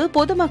தணிக்கையின் போது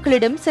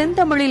பொதுமக்களிடம்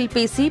செந்தமிழில்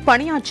பேசி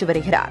பணியாற்றி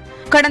வருகிறார்.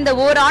 கடந்த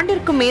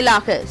ஓராண்டிற்கும்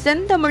மேலாக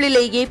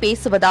செந்தமிழிலேயே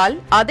பேசுவதால்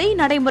அதே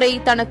நடைமுறை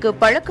தனக்கு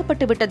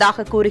பழக்கப்பட்டு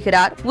விட்டதாக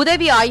கூறுகிறார்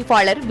உதவி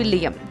ஆய்வாளர்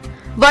வில்லியம்.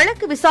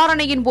 வழக்கு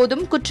விசாரணையின்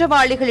போதும்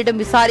குற்றவாளிகளிடம்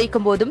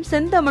விசாரிக்கும் போதும்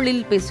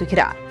செந்தமிழில்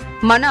பேசுகிறார்.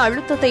 மன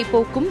அழுத்தத்தை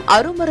போக்கும்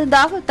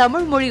அருமருந்தாக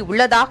தமிழ் மொழி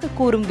உள்ளதாக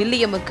கூறும்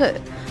வில்லியமுக்கு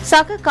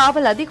சக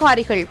காவல்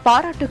அதிகாரிகள்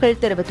பாராட்டுகள்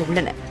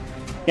தெரிவித்துள்ளனர்.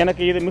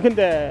 எனக்கு இது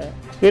மிகுந்த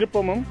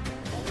விருப்பமும்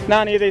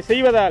நான் இதை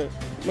செய்வதால்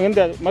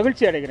மிகுந்த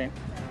மகிழ்ச்சி அடைகிறேன்.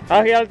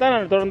 ஆகையால் தான்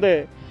நான் தொடர்ந்து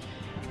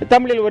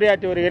தமிழில்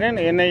உரையாற்றி வருகிறேன்.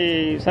 என்னை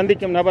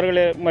சந்திக்கும் நபர்கள்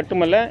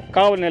மட்டுமல்ல,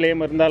 காவல்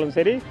நிலையம் இருந்தாலும்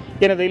சரி,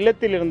 எனது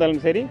இல்லத்தில்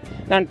இருந்தாலும் சரி,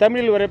 நான்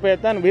தமிழில்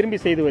உரைப்பையத்தான் விரும்பி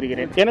செய்து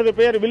வருகிறேன். எனது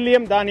பெயர்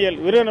வில்லியம் தானியல்,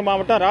 விருதுநகர்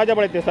மாவட்டம்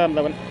ராஜபாளையத்தை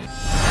சார்ந்தவன்.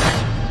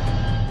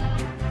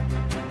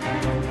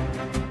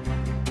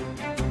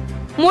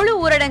 முழு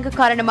ஊரடங்கு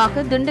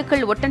காரணமாக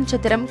திண்டுக்கல்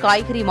ஒட்டன்சத்திரம்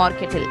காய்கறி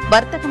மார்க்கெட்டில்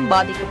வர்த்தகம்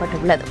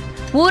பாதிக்கப்பட்டுள்ளது.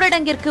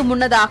 ஊரடங்கிற்கு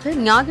முன்னதாக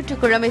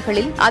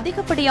ஞாயிற்றுக்கிழமைகளில்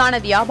அதிகப்படியான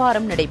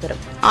வியாபாரம்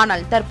நடைபெறும்.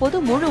 ஆனால் தற்போது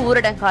முழு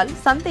ஊரடங்கால்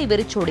சந்தை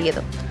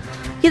வெறிச்சோடியது.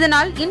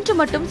 இதனால் இன்று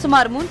மட்டும்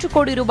சுமார் 3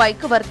 கோடி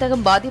ரூபாய்க்கு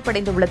வர்த்தகம்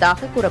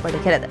பாதிப்படைந்துள்ளதாக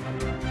கூறப்படுகிறது.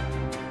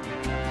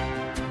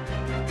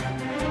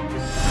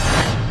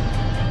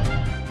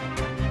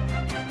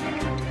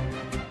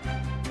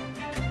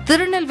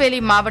 திருநெல்வேலி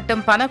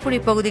மாவட்டம் பனக்குடி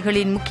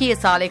பகுதிகளின் முக்கிய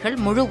சாலைகள்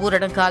முழு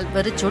ஊரடங்கால்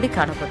வெறிச்சோடி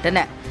காணப்பட்டன.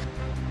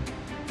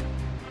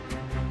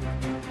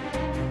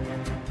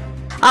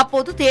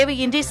 அப்போது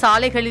தேவையின்றி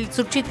சாலைகளில்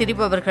சுற்றித்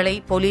திரிபவர்களை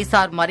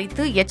போலீசார்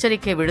மறித்து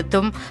எச்சரிக்கை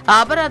விடுத்தும்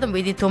அபராதம்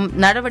விதித்தும்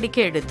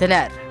நடவடிக்கை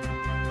எடுத்தனர்.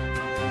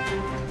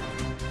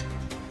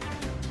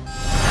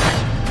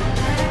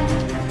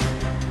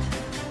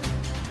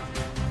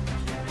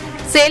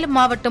 சேலம்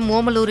மாவட்டம்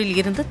ஓமலூரில்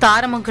இருந்து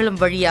தாரமங்கலம்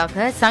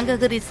வழியாக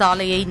சங்ககிரி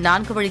சாலையை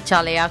 4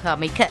 வழிச்சாலையாக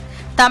அமைக்க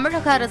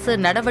தமிழக அரசு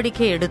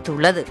நடவடிக்கை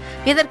எடுத்துள்ளது.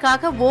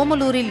 இதற்காக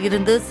ஓமலூரில்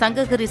இருந்து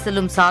சங்ககிரி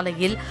செல்லும்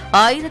சாலையில்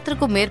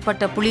 1000க்கும்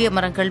மேற்பட்ட புளிய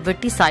மரங்கள்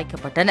வெட்டி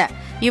சாய்க்கப்பட்டன.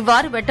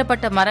 இவ்வாறு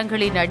வெட்டப்பட்ட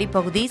மரங்களின்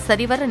அடிப்பகுதி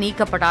சரிவர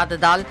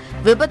நீக்கப்படாததால்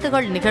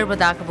விபத்துகள்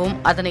நிகழ்வதாகவும்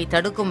அதனை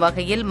தடுக்கும்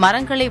வகையில்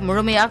மரங்களை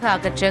முழுமையாக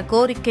அகற்ற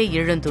கோரிக்கை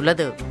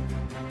எழுந்துள்ளது.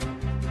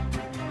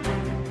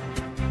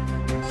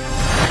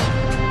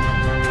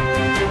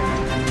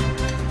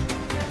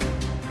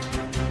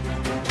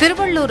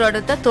 திருவள்ளூர்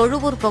அடுத்த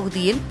தொழுவூர்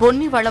பகுதியில்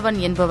பொன்னிவளவன்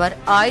என்பவர்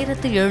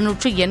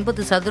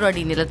 1780 சதுர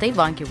அடி நிலத்தை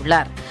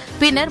வாங்கியுள்ளார்.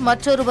 பின்னர்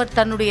மற்றொருவர்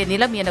தன்னுடைய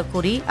நிலம் என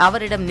கூறி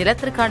அவரிடம்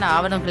நிலத்திற்கான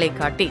ஆவணங்களை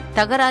காட்டி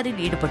தகராறில்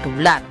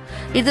ஈடுபட்டுள்ளார்.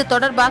 இது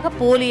தொடர்பாக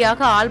போலியாக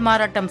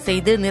ஆள்மாறாட்டம்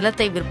செய்து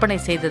நிலத்தை விற்பனை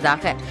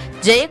செய்ததாக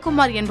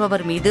ஜெயக்குமார்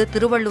என்பவர் மீது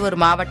திருவள்ளூர்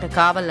மாவட்ட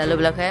காவல்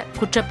அலுவலக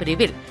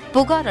குற்றப்பிரிவில்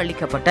புகார்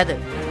அளிக்கப்பட்டது.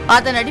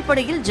 அதன்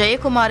அடிப்படையில்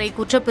ஜெயக்குமாரை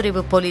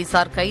குற்றப்பிரிவு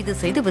போலீசார் கைது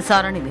செய்து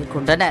விசாரணை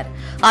மேற்கொண்டனர்.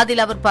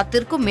 அதில் அவர்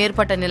 10க்கும்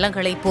மேற்பட்ட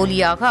நிலங்களை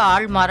போலியாக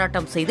ஆள்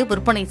மாறாட்டம் செய்து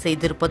விற்பனை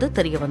செய்திருப்பது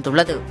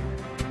தெரியவந்துள்ளது.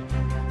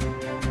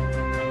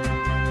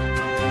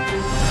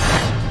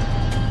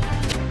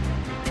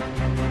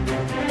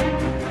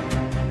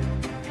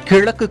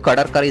 கிழக்கு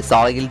கடற்கரை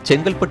சாலையில்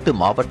செங்கல்பட்டு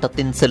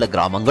மாவட்டத்தின் சில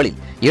கிராமங்களில்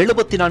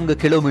 74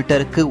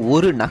 கிலோமீட்டருக்கு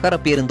ஒரு நகர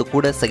பேருந்து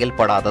கூட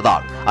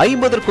செயல்படாததால்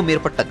 50க்கும்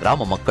மேற்பட்ட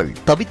கிராம மக்கள்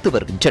தவித்து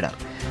வருகின்றனர்.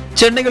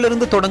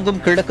 சென்னையிலிருந்து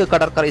தொடங்கும் கிழக்கு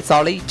கடற்கரை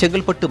சாலை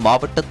செங்கல்பட்டு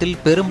மாவட்டத்தில்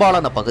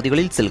பெரும்பாலான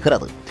பகுதிகளில்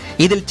செல்கிறது.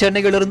 இதில்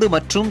சென்னையிலிருந்து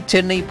மற்றும்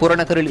சென்னை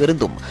புறநகரில்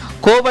இருந்தும்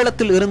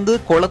கோவளத்தில் இருந்து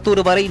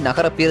கொளத்தூர் வரை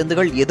நகர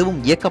பேருந்துகள்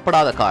எதுவும்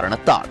இயக்கப்படாத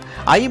காரணத்தால்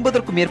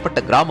 50க்கும்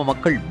மேற்பட்ட கிராம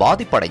மக்கள்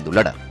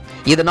பாதிப்படைந்துள்ளனர்.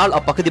 இதனால்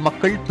அப்பகுதி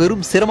மக்கள்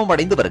பெரும் சிரமம்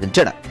அடைந்து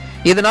வருகின்றனர்.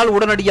 இதனால்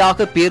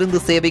உடனடியாக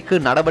பேருந்து சேவைக்கு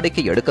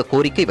நடவடிக்கை எடுக்க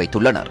கோரிக்கை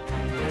வைத்துள்ளனர்.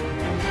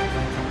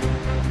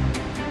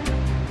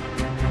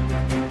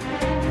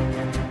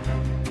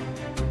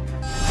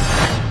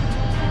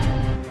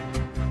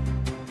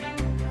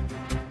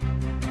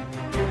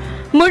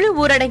 முழு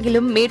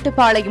ஊரடங்கிலும்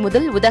மேட்டுப்பாளையம்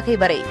முதல் உதகை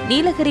வரை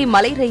நீலகிரி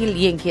மலை ரயில்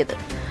இயங்கியது.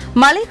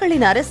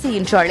 மலைகளின் அரசு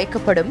என்று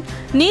அழைக்கப்படும்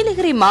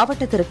நீலகிரி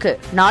மாவட்டத்திற்கு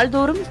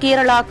நாள்தோறும்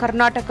கேரளா,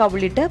 கர்நாடகா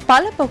உள்ளிட்ட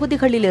பல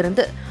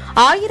பகுதிகளிலிருந்து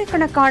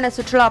ஆயிரக்கணக்கான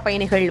சுற்றுலா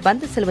பயணிகள்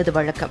வந்து செல்வது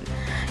வழக்கம்.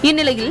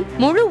 இந்நிலையில்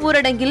முழு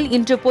ஊரடங்கில்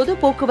இன்று பொது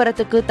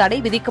போக்குவரத்துக்கு தடை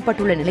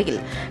விதிக்கப்பட்டுள்ள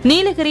நிலையில்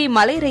நீலகிரி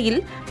மலை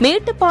ரயில்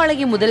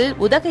மேட்டுப்பாளையம் முதல்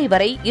உதகை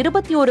வரை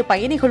 21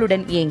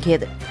 பயணிகளுடன்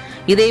இயங்கியது.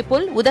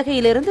 இதேபோல்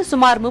உதகையிலிருந்து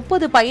சுமார்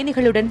 30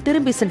 பயணிகளுடன்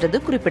திரும்பி சென்றது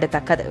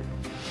குறிப்பிடத்தக்கது.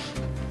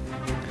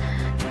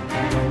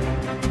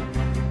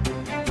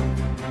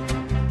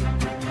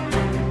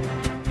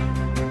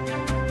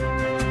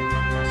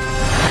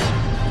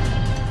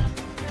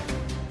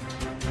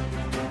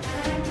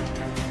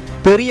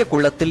 பெரிய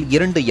குளத்தில்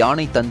 2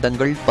 யானை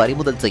தந்தங்கள்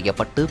பறிமுதல்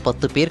செய்யப்பட்டு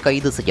 10 பேர்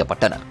கைது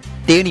செய்யப்பட்டனர்.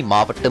 தேனி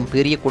மாவட்டம்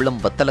பெரியகுளம்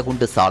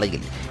வத்தலகுண்டு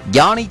சாலையில்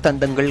யானை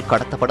தந்தங்கள்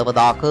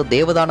கடத்தப்படுவதாக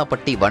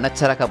தேவதானப்பட்டி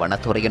வனச்சரக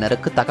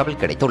வனத்துறையினருக்கு தகவல்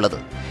கிடைத்துள்ளது.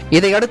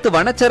 இதையடுத்து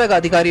வனச்சரக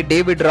அதிகாரி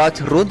டேவிட்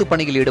ராஜ் ரோந்து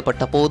பணியில்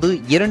ஈடுபட்ட போது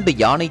 2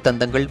 யானை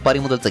தந்தங்கள்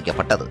பறிமுதல்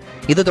செய்யப்பட்டது.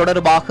 இது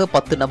தொடர்பாக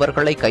 10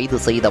 நபர்களை கைது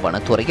செய்த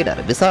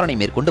வனத்துறையினர் விசாரணை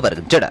மேற்கொண்டு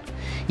வருகின்றனர்.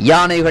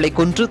 யானைகளை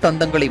கொன்று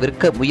தந்தங்களை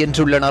விற்க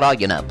முயன்றுள்ளனரா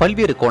என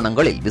பல்வேறு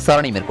கோணங்களில்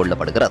விசாரணை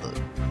மேற்கொள்ளப்படுகிறது.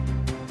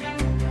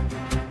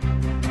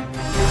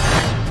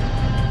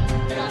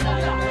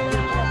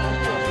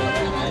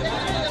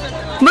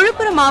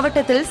 விழுப்புரம்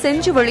மாவட்டத்தில்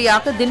செஞ்சி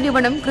வழியாக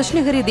திண்டிவனம்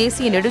கிருஷ்ணகிரி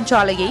தேசிய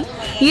நெடுஞ்சாலையை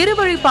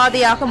இருவழி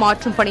பாதையாக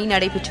மாற்றும் பணி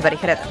நடைபெற்று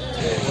வருகிறது.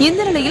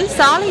 இந்த நிலையில்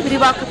சாலை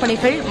விரிவாக்கப்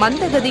பணிகள்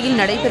மந்தகதியில்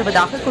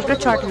நடைபெறுவதாக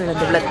குற்றச்சாட்டு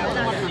எழுந்துள்ளது.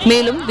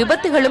 மேலும்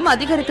விபத்துகளும்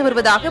அதிகரித்து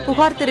வருவதாக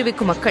புகார்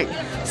தெரிவிக்கும் மக்கள்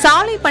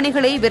சாலை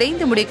பணிகளை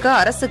விரைந்து முடிக்க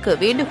அரசுக்கு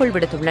வேண்டுகோள்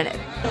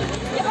விடுத்துள்ளனர்.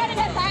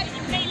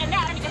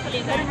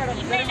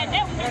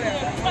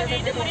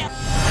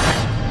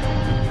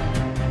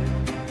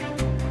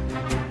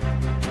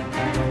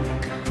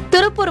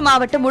 திருப்பூர்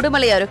மாவட்டம்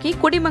உடுமலை அருகே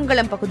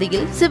குடிமங்கலம்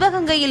பகுதியில்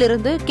சிவகங்கையில்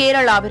இருந்து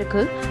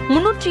கேரளாவிற்கு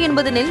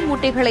 380 நெல்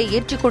மூட்டைகளை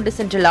ஏற்றிக் கொண்டு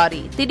சென்ற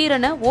லாரி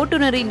திடீரென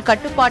ஓட்டுநரின்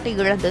கட்டுப்பாட்டை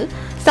இழந்து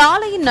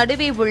சாலையின்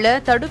நடுவே உள்ள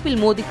தடுப்பில்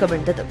மோதி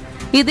கவிழ்ந்தது.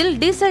 இதில்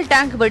டீசல்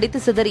டேங்க்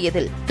வெடித்து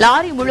சிதறியதில்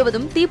லாரி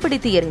முழுவதும்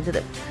தீப்பிடித்து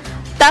எரிந்தது.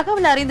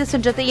 தகவல் அறிந்து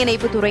சென்ற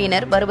தீயணைப்புத்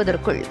துறையினர்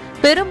வருவதற்குள்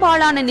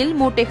பெரும்பாலான நெல்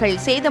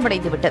மூட்டைகள்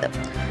சேதமடைந்துவிட்டது.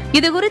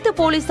 இதுகுறித்து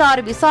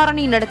போலீசார்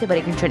விசாரணை நடத்தி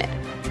வருகின்றனர்.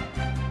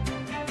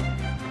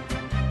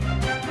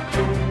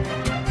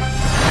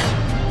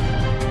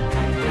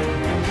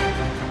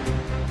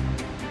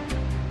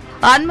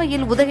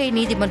 அண்மையில் உதகை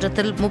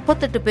நீதிமன்றத்தில்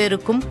 38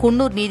 பேருக்கும்,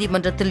 குன்னூர்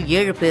நீதிமன்றத்தில்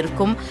 7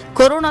 பேருக்கும்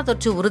கொரோனா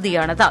தொற்று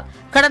உறுதியானதால்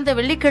கடந்த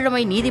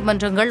வெள்ளிக்கிழமை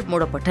நீதிமன்றங்கள்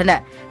மூடப்பட்டன.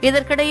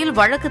 இதற்கிடையில்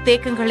வழக்கு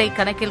தேக்கங்களை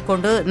கணக்கில்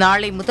கொண்டு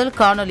நாளை முதல்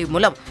காணொலி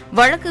மூலம்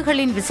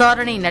வழக்குகளின்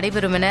விசாரணை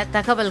நடைபெறும் என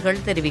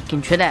தகவல்கள்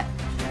தெரிவிக்கின்றன.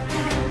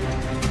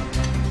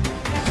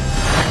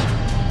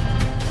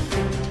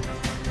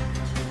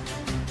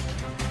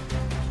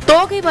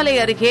 தோகைமலை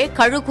அருகே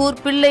கழுகூர்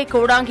பிள்ளை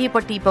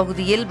கோடாங்கிப்பட்டி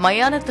பகுதியில்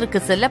மயானத்திற்கு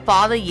செல்ல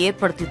பாதை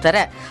ஏற்படுத்தி தர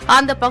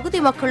அந்த பகுதி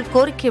மக்கள்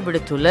கோரிக்கை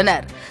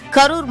விடுத்துள்ளனர்.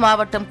 கரூர்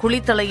மாவட்டம்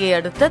குளித்தலையை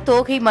அடுத்த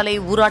தோகைமலை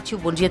ஊராட்சி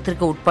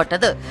ஒன்றியத்திற்கு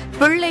உட்பட்டது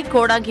பிள்ளை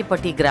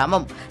கோடாங்கிப்பட்டி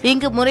கிராமம்.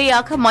 இங்கு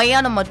முறையாக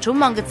மயானம்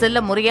மற்றும் அங்கு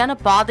செல்ல முறையான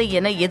பாதை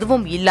என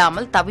எதுவும்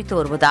இல்லாமல் தவித்து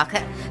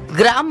வருவதாக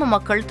கிராம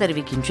மக்கள்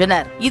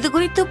தெரிவிக்கின்றனர்.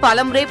 இதுகுறித்து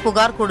பலமுறை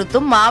புகார்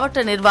கொடுத்தும்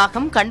மாவட்ட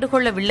நிர்வாகம்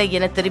கண்டுகொள்ளவில்லை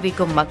என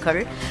தெரிவிக்கும்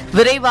மக்கள்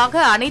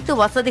விரைவாக அனைத்து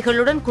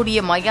வசதிகளுடன்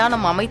கூடிய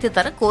மயானம் அமைத்து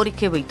தர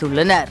கோரிக்கை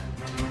வைத்துள்ளனர்.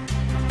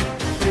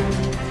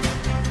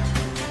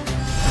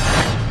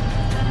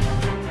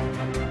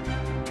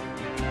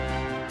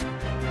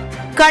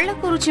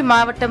 கள்ளக்குறிச்சி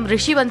மாவட்டம்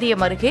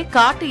ரிஷிவந்தியம் அருகே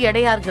காட்டு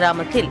எடையார்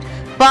கிராமத்தில்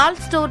பால்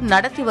ஸ்டோர்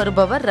நடத்தி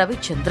வருபவர்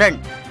ரவிச்சந்திரன்.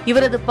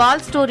 இவரது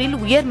பால் ஸ்டோரில்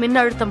உயர்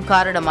மின்னழுத்தம்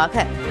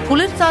காரணமாக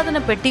குளிர்சாதன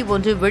பெட்டி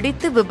ஒன்று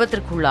வெடித்து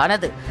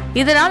விபத்திற்குள்ளானது.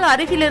 இதனால்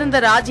அருகிலிருந்த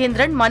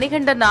ராஜேந்திரன்,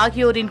 மணிகண்டன்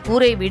ஆகியோரின்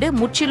கூரை வீடு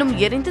முற்றிலும்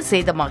எரிந்து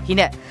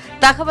சேதமாகின.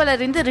 தகவல்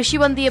அறிந்து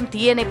ரிஷிவந்தியம்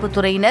தீயணைப்புத்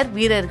துறையினர்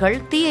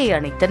வீரர்கள் தீயை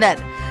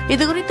அணைத்தனர்.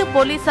 இதுகுறித்து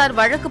போலீசார்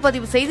வழக்கு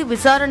பதிவு செய்து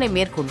விசாரணை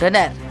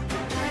மேற்கொண்டனர்.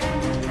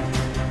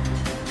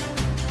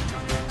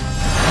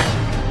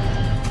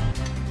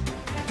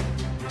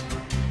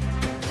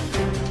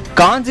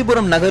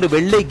 காஞ்சிபுரம் நகர்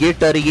வெள்ளை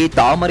கேட் அருகே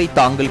தாமரை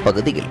தாங்கல்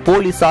பகுதியில்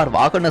போலீசார்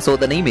வாகன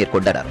சோதனை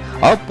மேற்கொண்டனர்.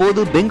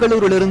 அப்போது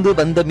பெங்களூரிலிருந்து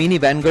வந்த மினி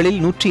வேன்களில்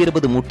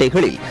 120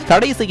 மூட்டைகளில்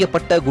தடை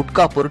செய்யப்பட்ட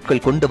குட்கா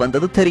பொருட்கள் கொண்டு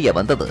வந்தது தெரிய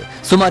வந்தது.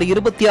 சுமார்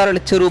 26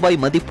 லட்சம்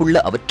ரூபாய்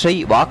மதிப்புள்ள அவற்றை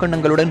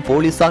வாகனங்களுடன்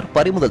போலீசார்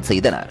பறிமுதல்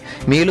செய்தனர்.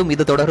 மேலும்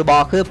இது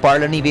தொடர்பாக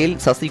பழனிவேல்,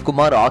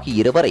 சசிகுமார்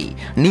ஆகிய இருவரை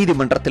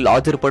நீதிமன்றத்தில்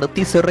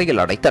ஆஜர்படுத்தி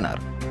சிறையில்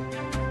அடைத்தனர்.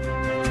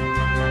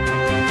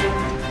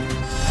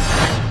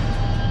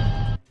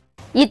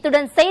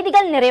 இத்துடன்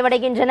செய்திகள்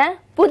நிறைவடைகின்றன.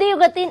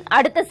 புதுயுகத்தின்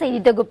அடுத்த செய்தி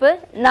தொகுப்பு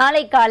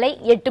நாளை காலை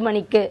 8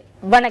 மணிக்கு.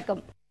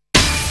 வணக்கம்.